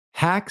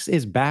Hacks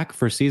is back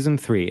for season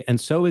 3,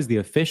 and so is the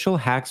official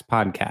Hacks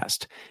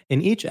podcast.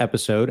 In each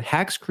episode,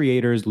 Hacks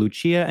creators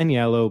Lucia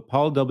Agnello,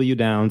 Paul W.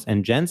 Downs,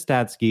 and Jen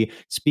Statsky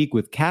speak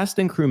with cast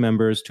and crew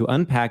members to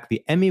unpack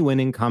the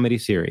Emmy-winning comedy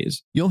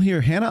series. You'll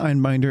hear Hannah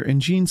Einbinder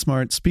and Gene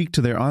Smart speak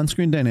to their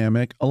on-screen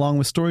dynamic, along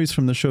with stories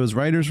from the show's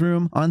writer's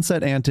room,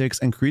 on-set antics,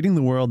 and creating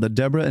the world that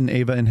Deborah and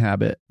Ava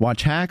inhabit.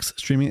 Watch Hacks,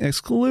 streaming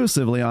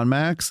exclusively on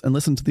Max, and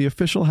listen to the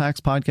official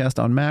Hacks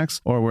podcast on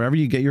Max or wherever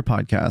you get your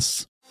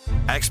podcasts.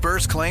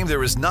 Experts claim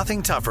there is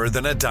nothing tougher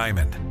than a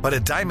diamond. But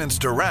at Diamonds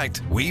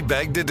Direct, we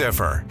beg to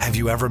differ. Have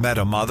you ever met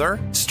a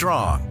mother?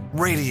 Strong,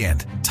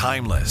 radiant,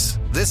 timeless.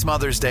 This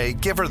Mother's Day,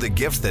 give her the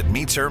gift that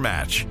meets her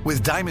match.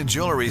 With diamond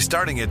jewelry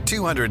starting at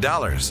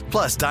 $200.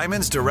 Plus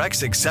Diamonds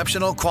Direct's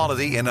exceptional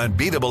quality and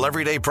unbeatable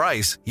everyday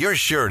price, you're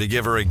sure to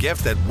give her a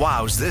gift that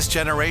wows this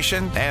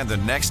generation and the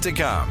next to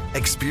come.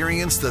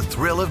 Experience the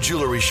thrill of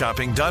jewelry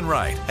shopping done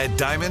right at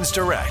Diamonds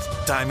Direct.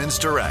 Diamonds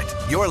Direct.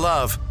 Your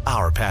love,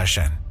 our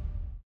passion.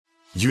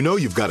 You know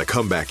you've got a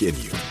comeback in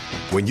you.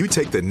 When you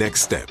take the next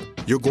step,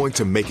 you're going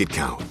to make it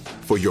count.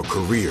 For your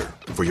career,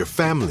 for your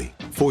family,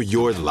 for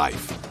your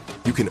life.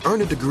 You can earn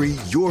a degree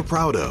you're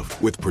proud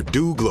of with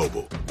Purdue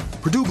Global.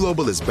 Purdue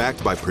Global is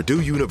backed by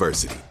Purdue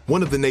University,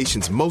 one of the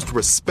nation's most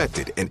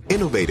respected and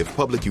innovative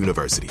public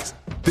universities.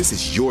 This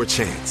is your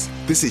chance.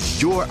 This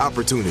is your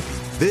opportunity.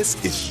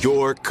 This is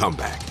your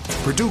comeback.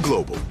 Purdue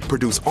Global,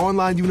 Purdue's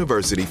online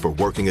university for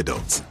working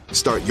adults.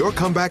 Start your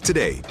comeback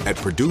today at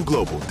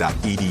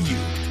purdueglobal.edu.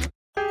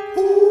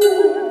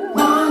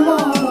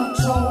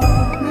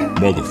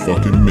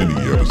 Motherfucking mini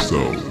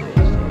episode.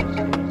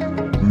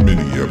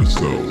 Mini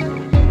episode.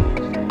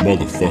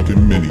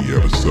 Motherfucking mini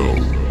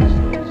episode.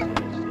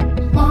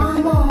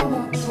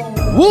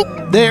 Whoop,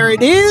 there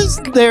it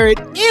is. There it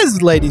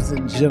is, ladies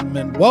and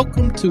gentlemen.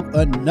 Welcome to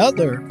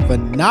another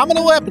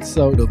phenomenal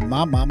episode of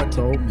My Mama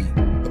Told Me.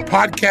 The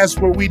podcast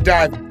where we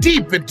dive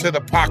deep into the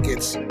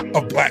pockets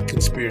of Black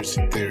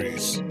conspiracy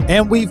theories.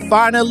 And we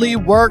finally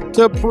work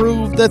to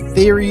prove the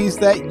theories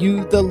that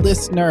you, the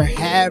listener,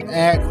 have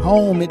at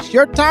home. It's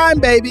your time,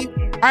 baby.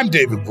 I'm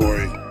David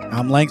Bory.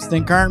 I'm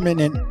Langston Kerman,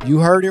 and you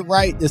heard it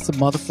right. It's a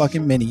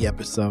motherfucking mini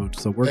episode.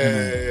 So we're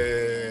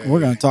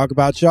gonna talk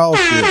about y'all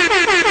shit.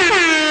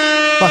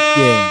 Fuck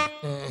yeah.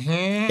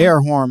 Mm-hmm.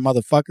 Air horn,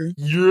 motherfucker.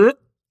 Yep.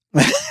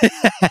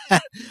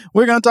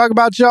 We're gonna talk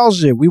about y'all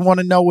shit. We want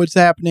to know what's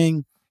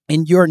happening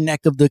in your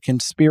neck of the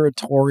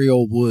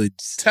conspiratorial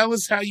woods. Tell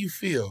us how you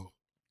feel.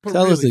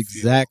 Tell us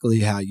exactly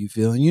how you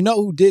feel. And you know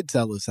who did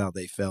tell us how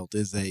they felt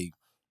is a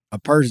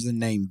person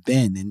named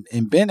Ben.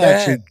 And Ben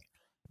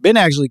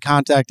actually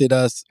contacted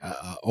us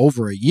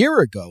over a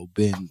year ago.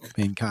 Ben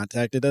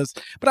contacted us,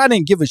 but I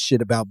didn't give a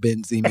shit about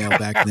Ben's email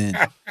back then.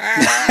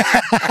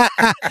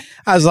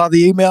 I saw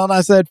the email and I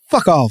said,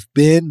 fuck off,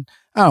 Ben.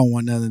 I don't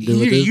want nothing to do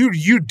with this.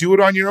 You do it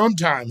on your own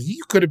time.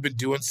 You could have been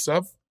doing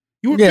stuff.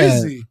 You were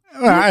busy.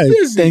 I had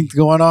things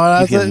going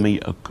on. Give me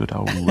a good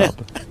old rub.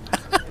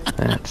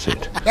 That's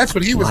it. That's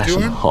what he was nice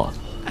doing. And hot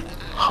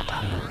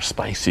under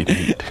spicy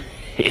meat.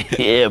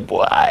 Yeah,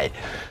 boy.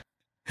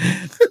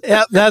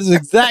 Yeah, that's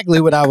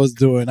exactly what I was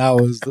doing. I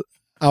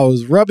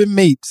was rubbing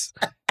meats.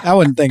 I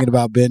wasn't thinking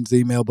about Ben's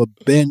email, but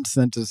Ben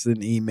sent us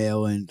an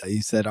email and he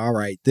said, all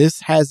right,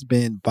 this has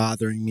been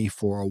bothering me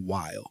for a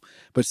while,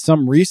 but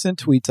some recent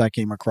tweets I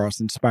came across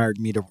inspired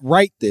me to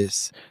write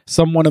this.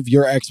 Someone of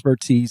your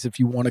expertise, if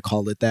you want to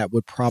call it that,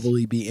 would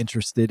probably be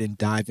interested in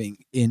diving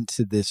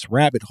into this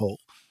rabbit hole.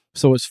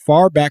 So as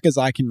far back as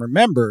I can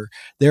remember,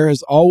 there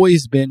has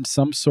always been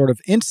some sort of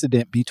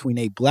incident between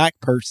a Black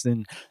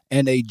person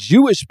and a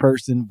Jewish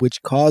person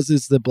which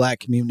causes the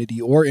Black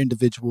community or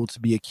individual to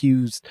be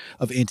accused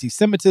of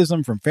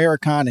anti-Semitism, from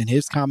Farrakhan and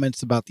his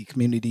comments about the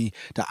community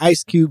to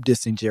Ice Cube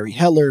dissing Jerry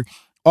Heller,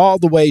 all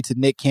the way to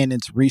Nick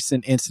Cannon's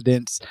recent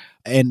incidents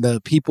and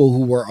the people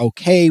who were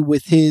okay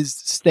with his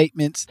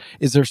statements.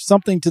 Is there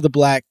something to the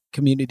Black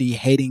community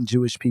hating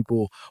Jewish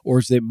people, or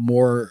is it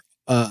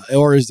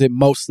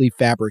mostly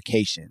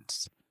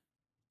fabrications?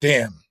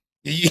 Damn.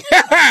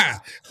 Yeah.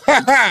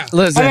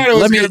 Listen, I thought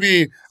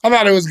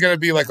it was gonna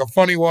be like a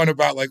funny one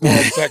about like oral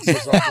sex or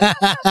something.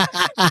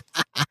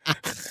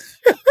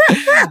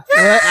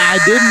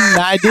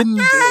 I didn't.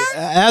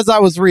 As I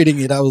was reading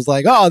it, I was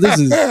like, "Oh, I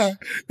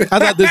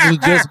thought this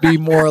would just be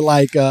more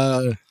like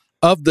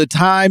of the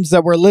times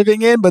that we're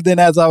living in." But then,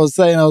 as I was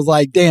saying, I was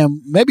like,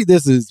 "Damn, maybe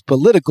this is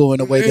political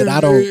in a way that I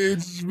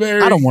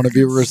don't want to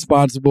be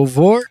responsible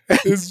for."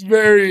 It's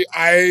very.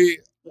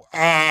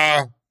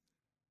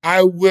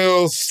 I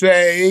will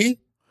say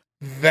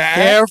that.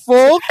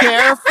 Careful.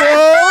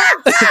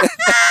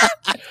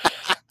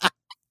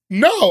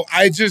 No,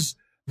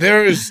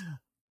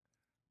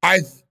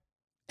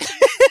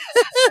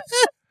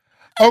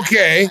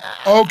 Okay.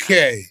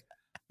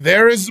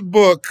 There is a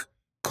book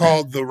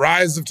called The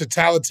Rise of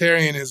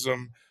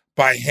Totalitarianism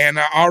by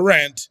Hannah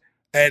Arendt,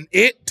 and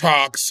it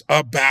talks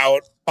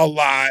about a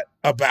lot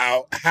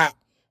about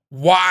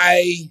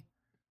why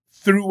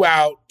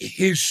throughout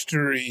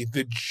history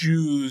the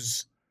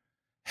Jews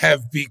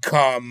have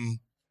become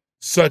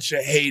such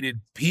a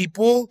hated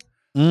people.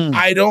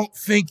 I don't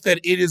think that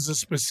it is a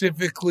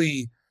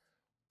specifically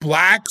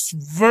blacks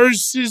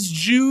versus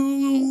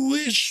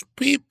Jewish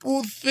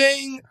people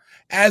thing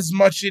as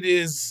much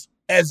as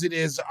it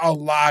is a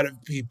lot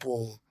of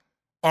people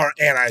are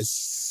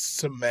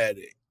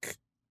anti-Semitic.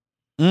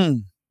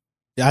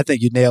 I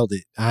think you nailed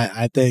it.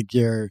 I think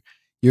you're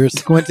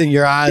squinting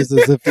your eyes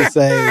as if to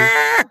say,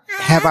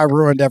 have I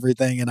ruined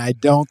everything? And I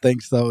don't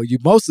think so. You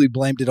mostly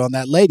blamed it on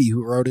that lady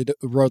who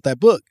wrote that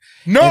book.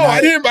 No,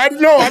 I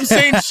didn't. No, I'm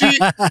saying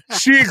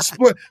she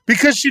explained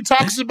because she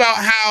talks about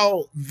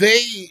how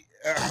they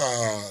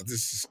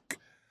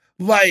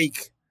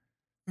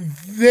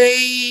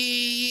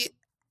they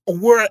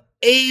were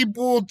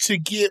able to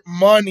get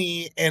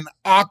money and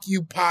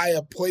occupy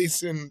a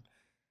place in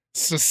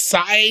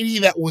society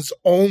that was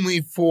only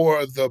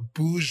for the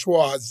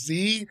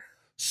bourgeoisie.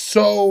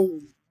 So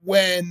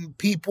when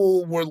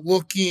people were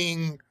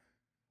looking,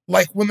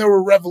 like when there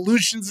were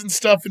revolutions and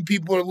stuff and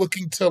people are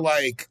looking to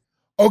like,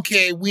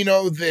 okay, we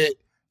know that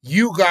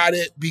you got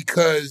it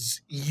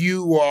because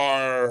you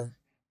are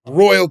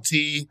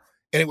royalty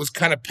and it was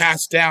kind of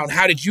passed down.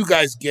 How did you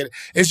guys get it?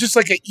 It's just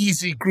like an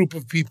easy group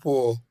of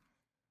people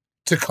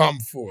to come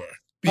for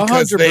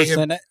because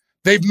 100%.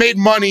 they've made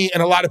money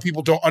and a lot of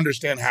people don't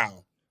understand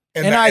how.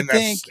 And I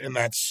think in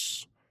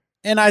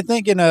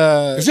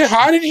a... Is it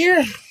hot in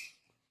here?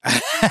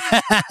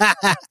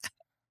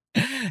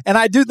 And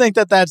I do think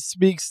that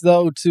speaks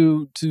though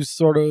to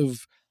sort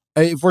of,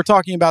 if we're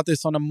talking about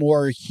this on a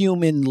more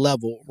human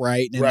level,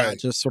 right? And not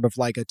just sort of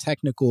like a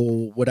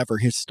technical, whatever,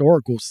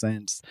 historical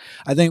sense.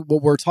 I think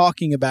what we're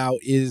talking about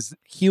is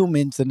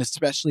humans and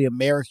especially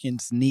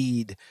Americans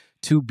need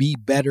to be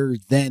better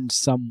than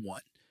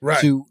someone.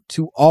 Right.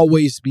 To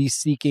always be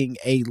seeking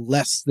a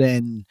less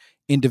than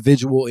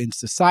individual in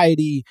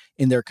society,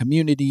 in their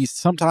communities,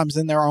 sometimes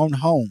in their own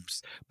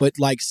homes. But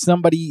like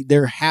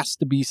there has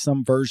to be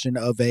some version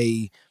of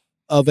a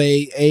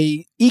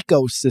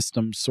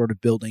ecosystem sort of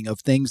building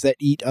of things that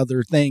eat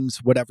other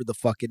things, whatever the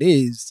fuck it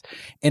is.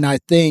 And I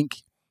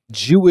think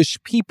Jewish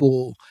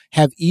people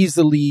have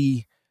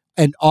easily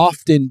and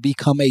often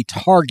become a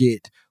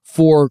target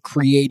for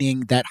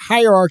creating that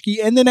hierarchy.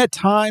 And then at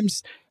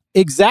times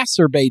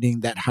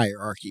exacerbating that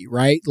hierarchy,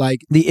 right?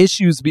 Like the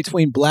issues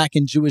between Black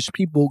and Jewish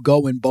people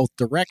go in both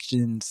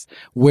directions.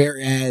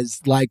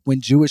 Whereas like when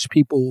Jewish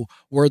people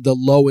were the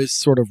lowest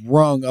sort of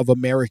rung of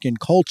American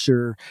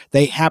culture,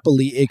 they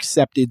happily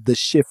accepted the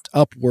shift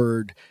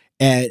upward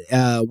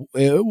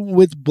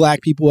with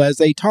Black people as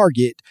a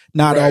target,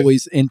 not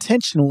always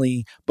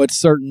intentionally, but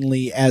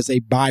certainly as a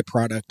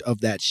byproduct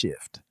of that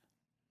shift.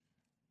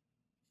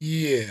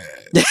 Yeah.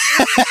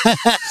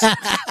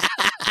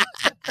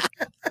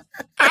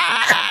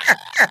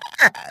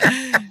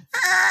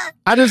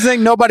 I just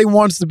think nobody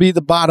wants to be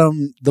the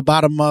bottom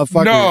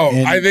motherfucker. No,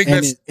 I think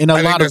in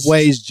a lot of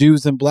ways,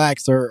 Jews and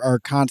Blacks are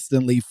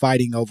constantly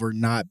fighting over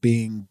not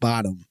being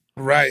bottom.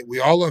 Right. We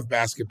all love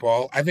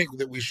basketball. I think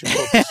that we should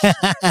focus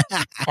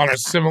on our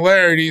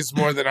similarities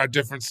more than our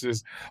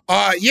differences.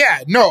 I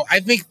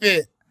think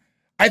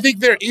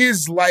there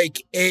is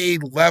like a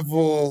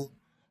level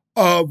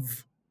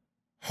of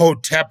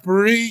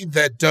hotepery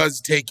that does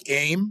take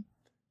aim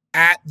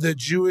at the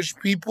Jewish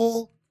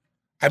people.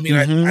 I mean,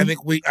 I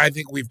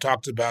think we've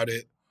talked about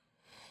it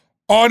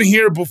on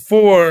here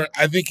before.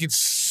 I think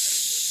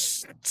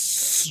it's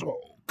so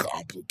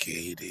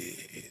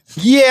complicated.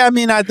 Yeah, I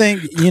mean, I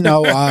think,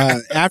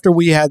 after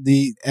we had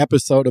the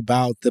episode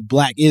about the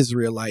Black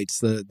Israelites,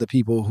 the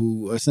people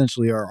who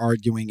essentially are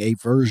arguing a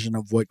version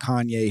of what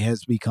Kanye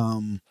has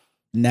become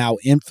now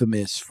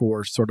infamous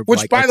for, sort of.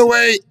 Which, by the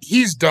way,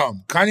 he's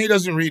dumb. Kanye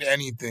doesn't read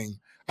anything.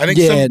 I think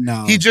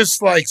he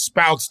just like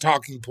spouts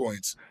talking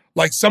points.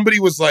 Like somebody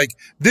was like,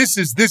 this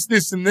is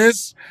this, and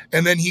this.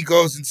 And then he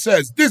goes and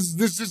says, this is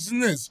this,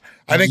 and this.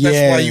 I think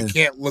that's why you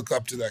can't look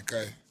up to that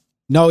guy.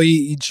 No,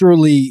 he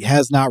truly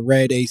has not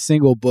read a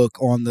single book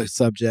on the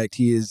subject.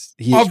 He is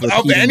of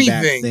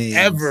anything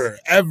ever.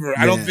 Yeah.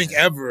 I don't think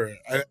ever.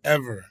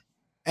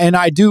 And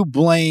I do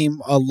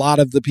blame a lot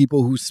of the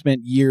people who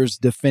spent years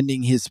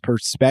defending his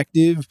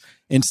perspective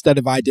instead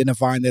of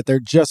identifying that they're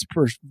just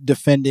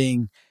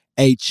defending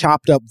a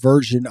chopped up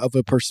version of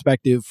a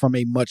perspective from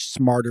a much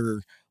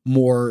smarter,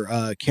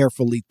 more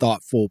carefully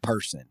thoughtful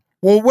person.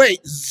 Well,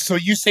 wait, so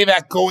you say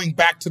that going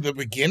back to the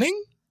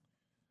beginning?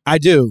 I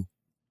do.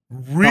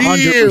 Really?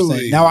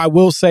 100%. Now, I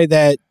will say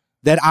that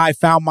I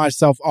found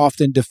myself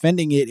often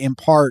defending it in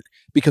part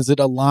because it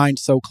aligned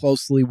so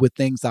closely with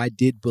things I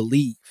did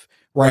believe.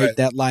 Right?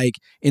 That like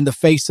in the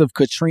face of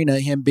Katrina,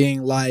 him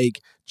being like,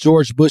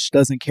 George Bush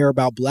doesn't care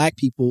about Black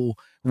people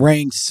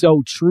rang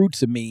so true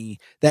to me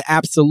that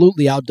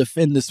absolutely I'll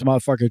defend this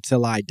motherfucker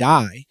till I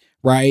die.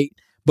 Right.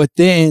 But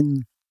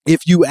then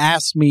if you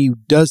ask me,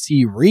 does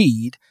he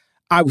read?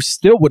 I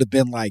still would have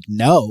been like,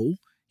 no,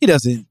 he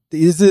doesn't.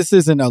 This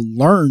isn't a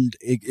learned,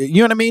 you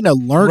know what I mean? A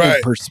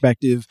learned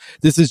perspective.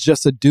 This is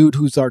just a dude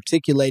who's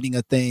articulating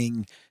a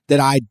thing that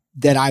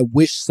I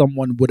wish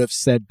someone would have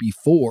said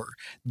before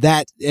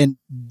that. And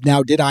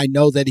now, did I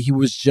know that he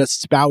was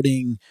just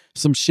spouting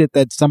some shit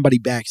that somebody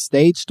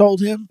backstage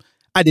told him?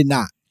 I did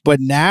not. But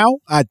now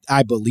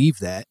I believe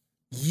that.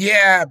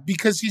 Yeah,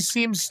 because he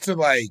seems to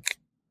like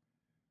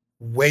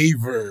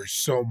waver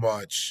so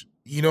much.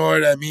 You know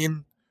what I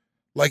mean?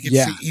 Like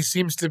he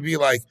seems to be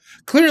like,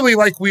 clearly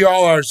like we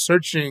all are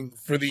searching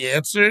for the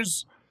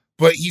answers,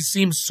 but he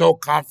seems so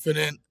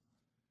confident.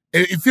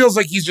 It feels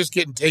like he's just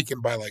getting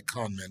taken by like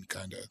con men,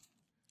 kind of.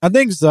 I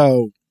think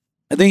so.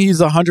 I think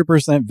he's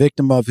 100%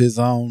 victim of his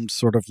own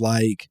sort of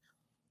like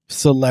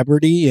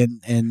celebrity,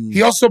 and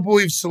he also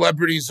believes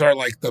celebrities are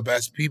like the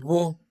best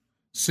people.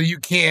 So you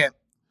can't.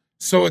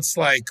 So it's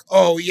like,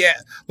 oh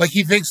yeah, like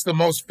he thinks the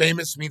most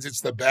famous means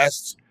it's the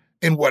best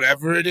in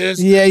whatever it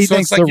is. Yeah, he so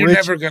thinks it's like the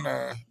never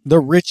gonna. The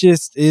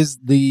richest is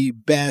the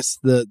best,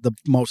 the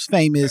most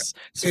famous.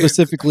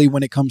 Specifically,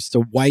 when it comes to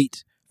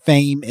white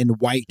fame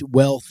and white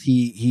wealth,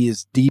 he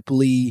is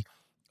deeply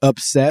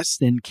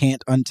obsessed and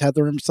can't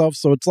untether himself.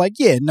 So it's like,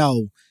 yeah,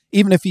 no.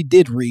 Even if he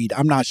did read,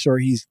 I'm not sure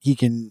he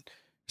can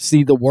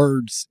see the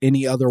words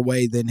any other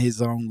way than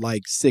his own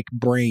like sick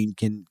brain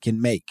can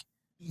make.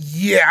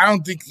 Yeah, I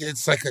don't think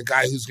it's like a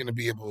guy who's going to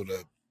be able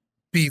to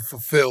be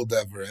fulfilled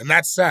ever, and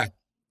that's sad.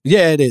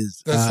 Yeah, it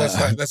is.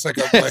 That's like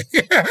a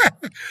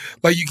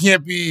like you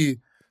can't be,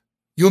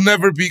 you'll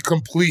never be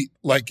complete.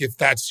 Like if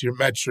that's your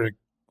metric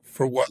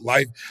for what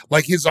life.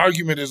 Like his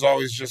argument is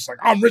always just like,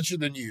 I'm richer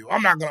than you.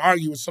 I'm not going to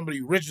argue with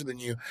somebody richer than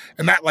you,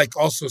 and that like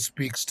also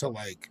speaks to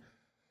like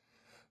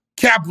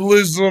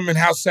capitalism and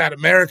how sad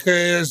America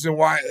is, and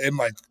why, and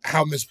like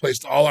how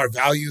misplaced all our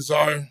values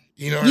are.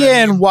 You know what I mean?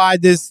 And why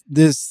this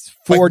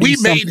 40 like we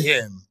made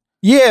him.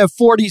 Yeah,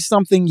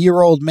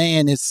 40-something-year-old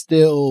man is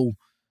still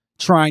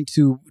trying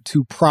to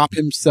prop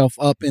himself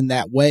up in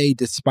that way,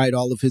 despite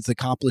all of his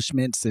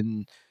accomplishments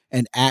and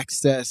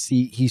access.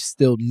 He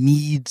still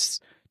needs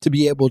to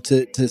be able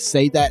to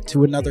say that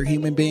to another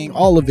human being.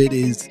 All of it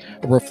is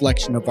a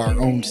reflection of our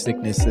own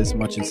sickness as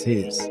much as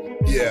his.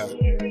 Yeah.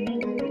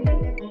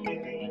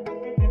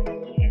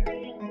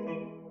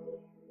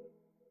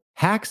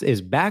 Hacks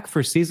is back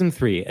for season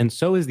 3, and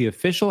so is the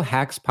official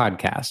Hacks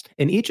podcast.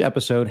 In each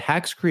episode,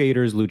 Hacks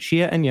creators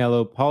Lucia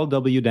Aniello, Paul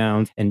W.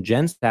 Downs, and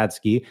Jen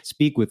Statsky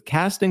speak with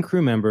cast and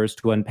crew members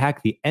to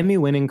unpack the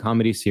Emmy-winning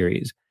comedy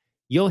series.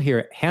 You'll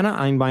hear Hannah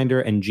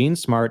Einbinder and Jean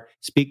Smart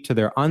speak to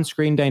their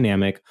on-screen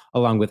dynamic,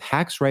 along with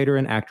Hacks writer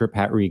and actor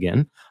Pat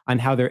Regan, on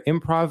how their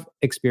improv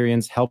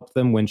experience helped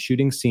them when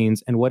shooting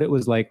scenes and what it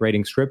was like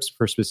writing scripts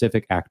for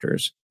specific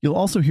actors. You'll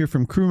also hear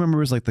from crew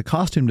members like the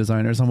costume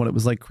designers on what it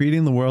was like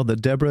creating the world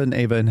that Deborah and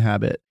Ava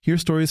inhabit. Hear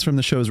stories from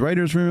the show's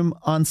writer's room,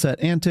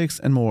 on-set antics,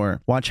 and more.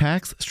 Watch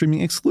Hacks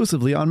streaming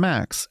exclusively on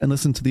Max, and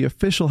listen to the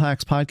official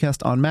Hacks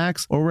podcast on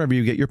Max or wherever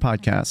you get your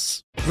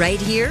podcasts. Right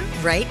here,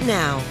 right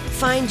now.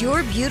 Find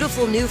your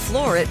beautiful new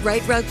floor at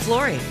Right Rug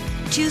Flooring.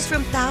 Choose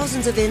from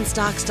thousands of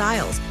in-stock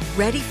styles,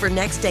 ready for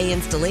next day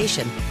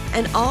installation,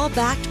 and all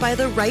backed by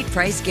the right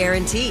price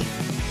guarantee.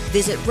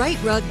 Visit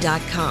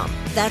rightrug.com.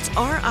 That's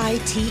RITERUG.com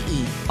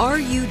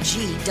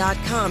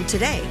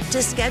today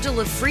to schedule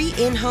a free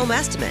in-home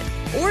estimate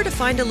or to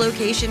find a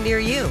location near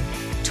you.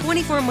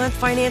 24-month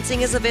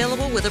financing is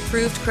available with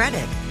approved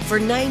credit. For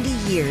 90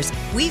 years,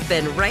 we've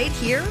been right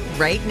here,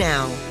 right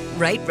now.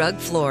 Right Rug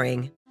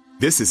Flooring.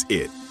 This is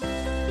it.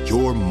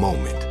 Your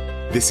moment.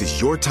 This is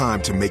your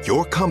time to make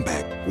your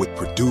comeback with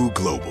Purdue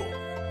Global.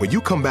 When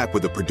you come back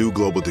with a Purdue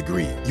Global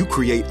degree, you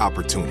create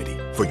opportunity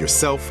for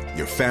yourself,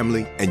 your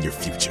family, and your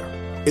future.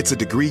 It's a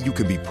degree you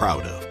can be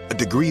proud of, a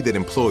degree that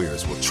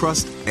employers will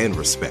trust and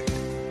respect.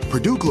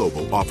 Purdue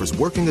Global offers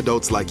working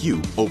adults like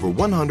you over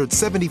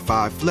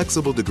 175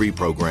 flexible degree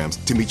programs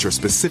to meet your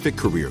specific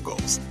career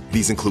goals.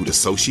 These include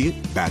associate,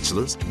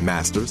 bachelor's,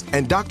 master's,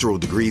 and doctoral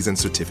degrees and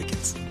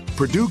certificates.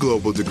 Purdue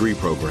Global degree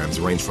programs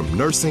range from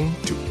nursing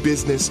to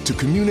business to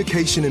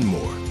communication and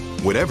more.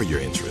 Whatever your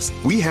interest,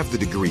 we have the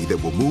degree that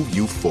will move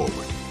you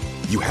forward.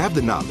 You have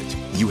the knowledge,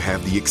 you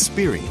have the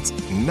experience.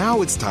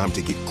 Now it's time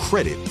to get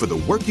credit for the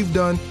work you've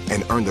done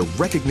and earn the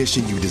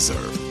recognition you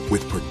deserve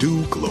with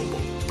Purdue Global,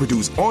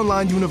 Purdue's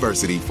online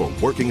university for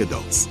working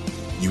adults.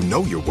 You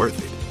know you're worth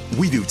it.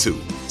 We do too.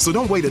 So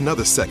don't wait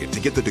another second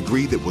to get the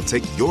degree that will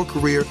take your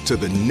career to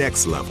the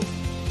next level.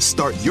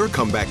 Start your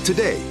comeback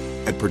today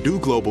at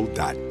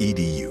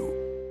purdueglobal.edu.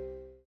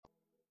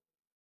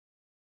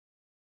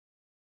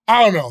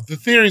 I don't know. The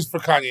theories for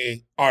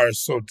Kanye are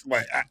so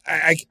like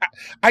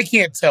I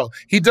can't tell.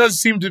 He does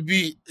seem to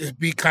be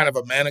kind of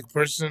a manic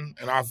person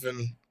and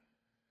often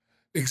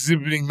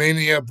exhibiting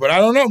mania, but I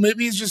don't know.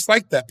 Maybe he's just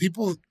like that.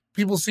 People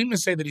seem to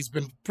say that he's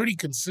been pretty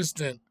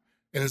consistent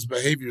in his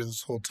behavior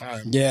this whole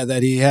time. Yeah,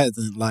 that he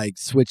hasn't like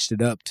switched it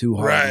up too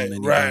hard. Right,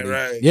 on right, anybody.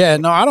 right. Yeah,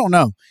 no, I don't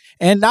know.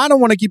 And I don't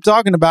want to keep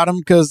talking about him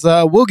because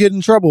we'll get in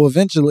trouble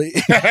eventually.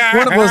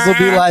 One of us will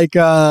be like,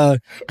 I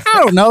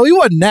don't know, he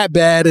wasn't that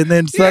bad. And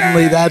then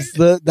suddenly that's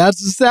the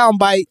sound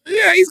bite.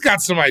 Yeah, he's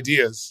got some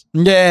ideas.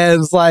 Yeah,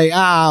 it's like,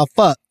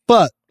 fuck.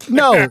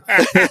 No.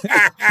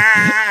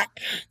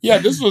 Yeah,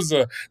 this was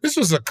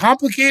a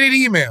complicated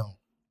email.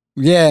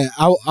 Yeah,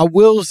 I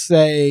will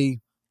say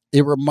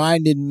it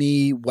reminded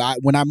me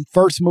when I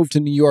first moved to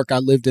New York, I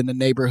lived in a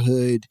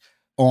neighborhood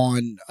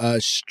on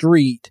a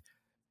street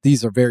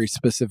these are very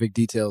specific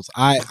details.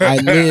 I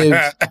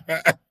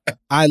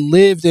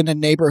lived in a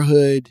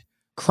neighborhood,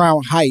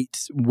 Crown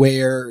Heights,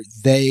 where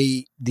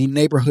the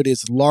neighborhood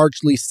is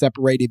largely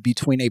separated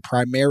between a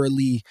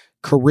primarily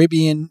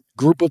Caribbean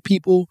group of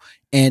people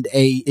and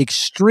a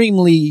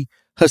extremely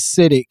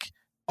Hasidic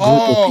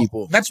group of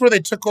people. That's where they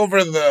took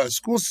over the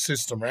school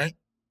system, right?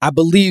 I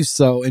believe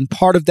so. And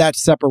part of that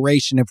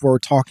separation, if we're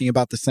talking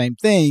about the same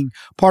thing,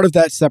 part of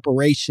that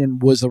separation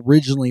was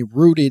originally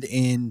rooted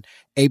in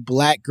a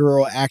black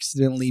girl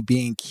accidentally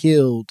being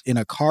killed in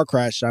a car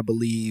crash, I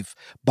believe,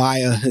 by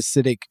a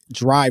Hasidic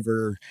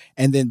driver.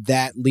 And then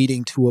that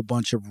leading to a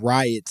bunch of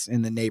riots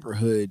in the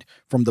neighborhood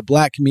from the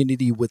black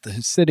community with the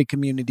Hasidic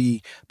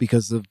community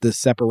because of the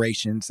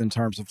separations in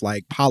terms of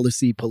like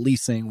policy,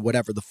 policing,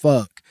 whatever the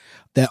fuck,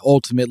 that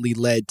ultimately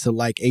led to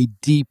like a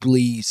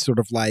deeply sort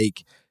of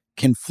like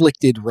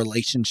conflicted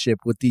relationship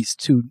with these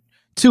two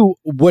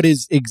what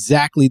is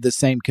exactly the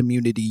same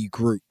community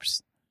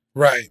groups.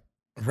 Right.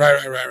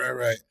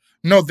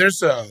 No,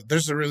 there's a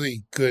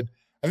really good,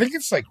 I think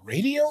it's like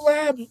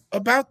Radiolab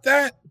about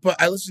that,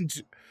 but I listen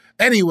to,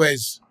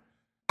 anyways,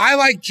 I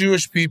like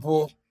Jewish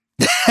people.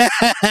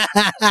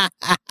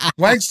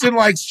 Langston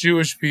likes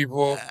Jewish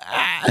people.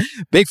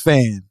 Big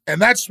fan.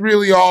 And that's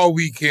really all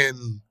we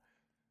can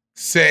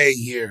say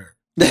here.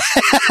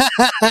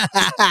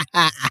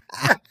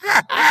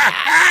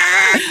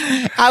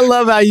 I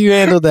love how you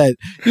handled that.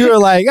 You were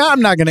like, I'm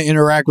not going to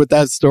interact with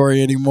that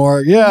story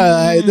anymore.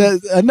 Yeah,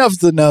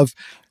 enough's enough.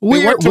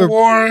 We went to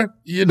war,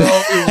 it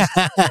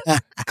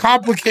was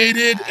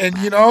complicated, and,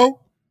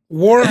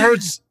 war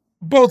hurts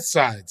both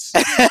sides.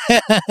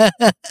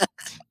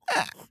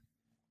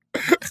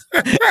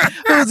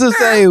 Who's to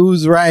say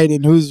who's right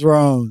and who's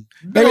wrong?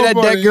 Maybe that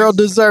dead girl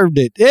deserved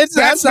it.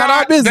 That's not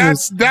our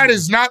business. That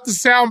is not the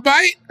sound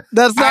bite.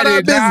 That's not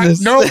our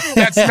business. No,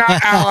 that's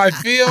not how I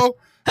feel.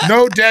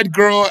 No dead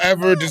girl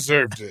ever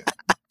deserved it.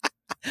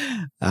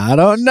 I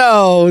don't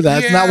know.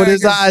 That's not what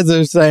his eyes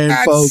are saying,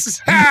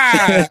 folks.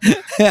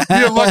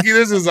 You're lucky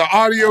this is an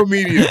audio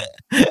medium.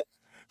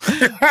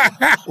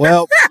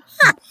 Well,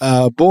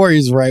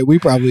 Bori's right. We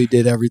probably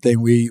did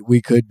everything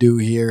we could do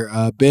here.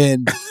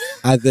 Ben,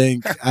 I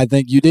think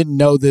you didn't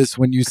know this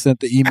when you sent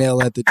the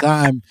email at the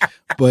time,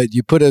 but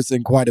you put us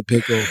in quite a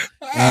pickle.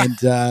 And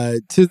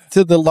to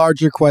the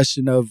larger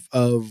question of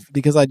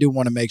because I do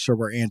want to make sure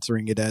we're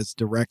answering it as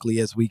directly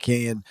as we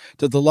can,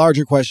 to the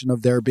larger question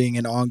of there being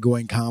an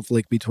ongoing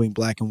conflict between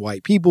black and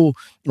white people,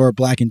 or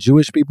black and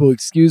Jewish people,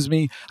 excuse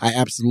me, I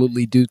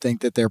absolutely do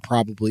think that there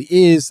probably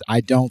is.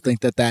 I don't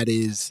think that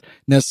is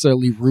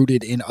necessarily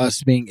rooted in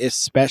us being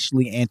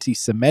especially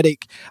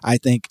anti-Semitic. I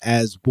think,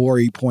 as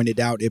Bori pointed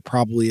out, it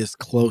probably is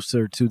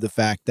closer to the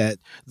fact that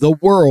the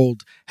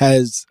world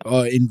has,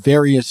 in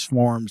various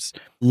forms,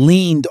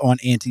 leaned on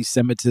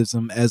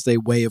anti-Semitism as a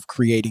way of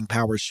creating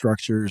power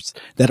structures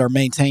that are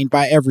maintained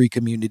by every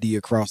community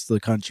across the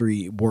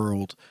country,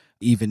 world,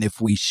 even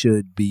if we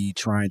should be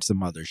trying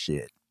some other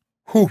shit.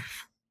 That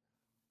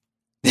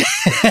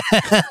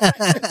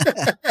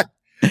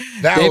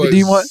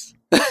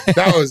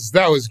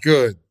was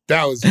good.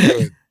 That was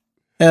good.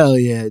 Hell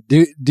yeah.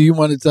 Do you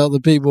want to tell the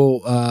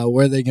people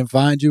where they can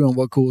find you and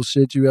what cool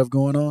shit you have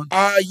going on?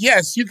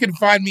 Yes, you can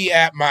find me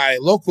at my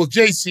local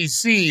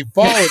JCC,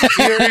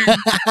 volunteering,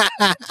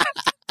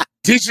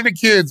 teaching the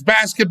kids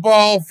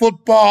basketball,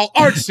 football,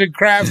 arts and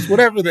crafts,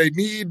 whatever they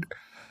need.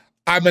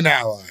 I'm an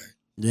ally.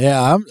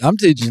 Yeah, I'm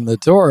teaching the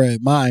Torah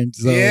at mine.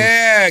 So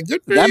yeah,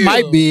 good for that you.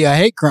 might be a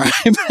hate crime.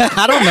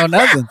 I don't know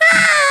nothing.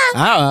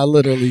 I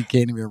literally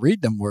can't even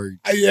read them words.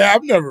 Yeah,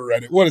 I've never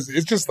read it. What is it?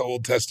 It's just the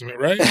Old Testament,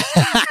 right?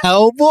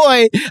 Oh,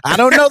 boy. I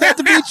don't know that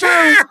to be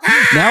true.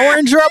 Now we're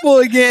in trouble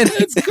again.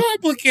 It's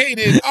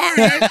complicated. All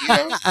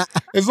right.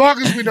 As long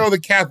as we know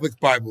the Catholic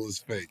Bible is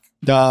fake.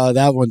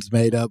 That one's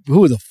made up.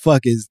 Who the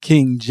fuck is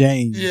King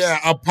James? Yeah,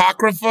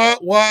 Apocrypha?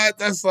 What?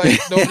 That's like,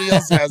 nobody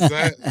else has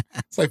that.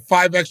 It's like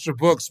 5 extra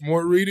books.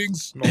 More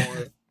readings? No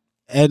more.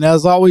 And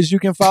as always, you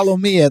can follow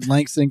me at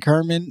Langston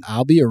Kerman.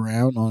 I'll be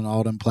around on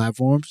all them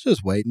platforms,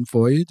 just waiting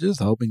for you,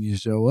 just hoping you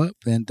show up.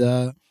 And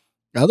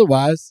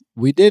otherwise,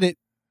 we did it.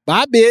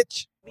 Bye,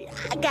 bitch.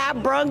 I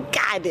got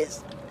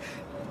bronchitis.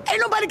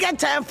 Ain't nobody got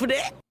time for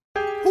that.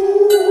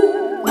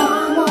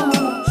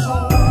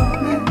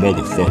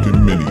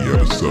 Motherfucking mini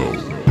episode.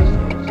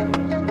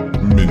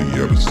 Mini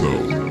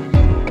episode.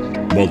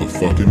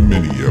 Motherfucking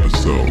mini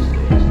episode.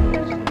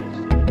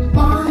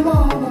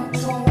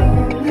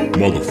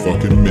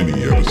 Motherfucking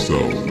mini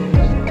episode.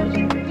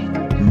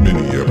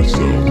 Mini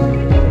episode.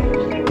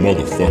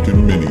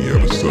 Motherfucking mini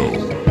episode.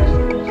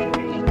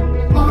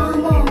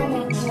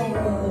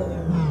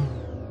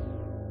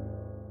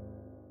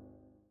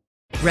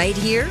 Right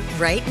here,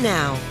 right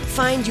now.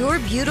 Find your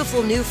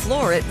beautiful new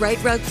floor at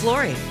Right Rug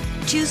Flooring.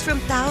 Choose from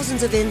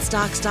thousands of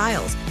in-stock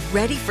styles,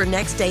 ready for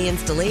next day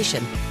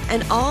installation,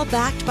 and all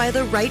backed by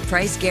the right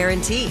price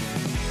guarantee.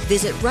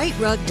 Visit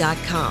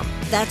rightrug.com.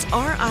 That's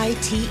RITERUG.com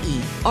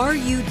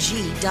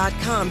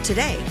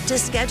today to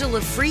schedule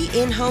a free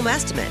in-home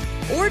estimate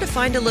or to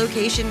find a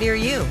location near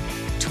you.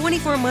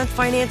 24-month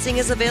financing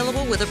is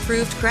available with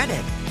approved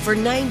credit. For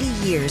 90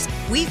 years,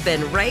 we've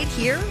been right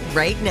here,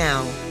 right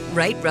now.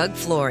 Right Rug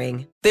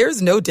Flooring.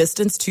 There's no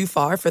distance too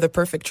far for the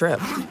perfect trip.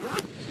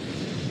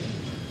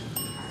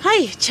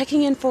 Hi,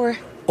 checking in for...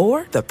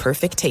 Or the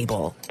perfect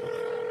table.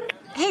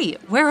 Hey,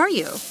 where are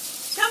you?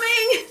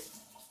 Coming!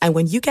 And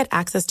when you get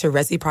access to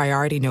Resi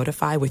Priority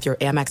Notify with your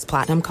Amex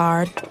Platinum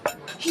card...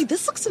 Hey,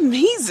 this looks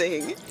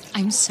amazing.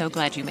 I'm so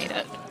glad you made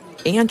it.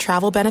 And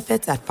travel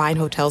benefits at fine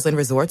hotels and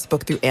resorts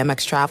booked through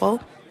Amex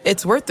Travel,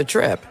 it's worth the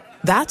trip.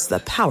 That's the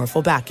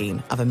powerful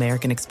backing of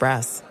American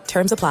Express.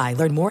 Terms apply.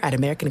 Learn more at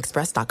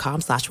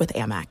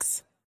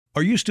americanexpress.com/withAmex.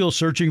 Are you still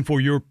searching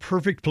for your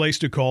perfect place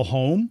to call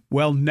home?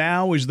 Well,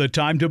 now is the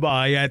time to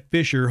buy at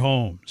Fisher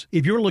Homes.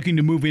 If you're looking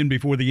to move in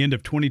before the end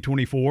of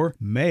 2024,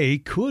 May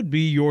could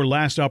be your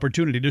last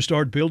opportunity to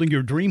start building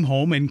your dream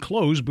home and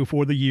close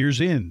before the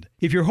year's end.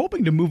 If you're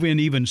hoping to move in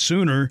even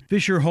sooner,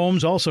 Fisher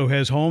Homes also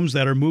has homes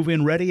that are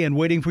move-in ready and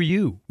waiting for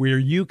you, where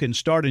you can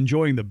start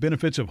enjoying the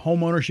benefits of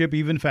homeownership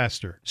even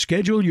faster.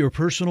 Schedule your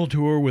personal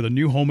tour with a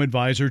new home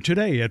advisor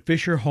today at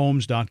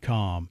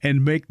FisherHomes.com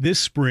and make this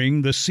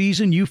spring the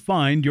season you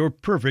find your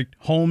perfect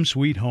home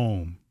sweet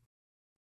home.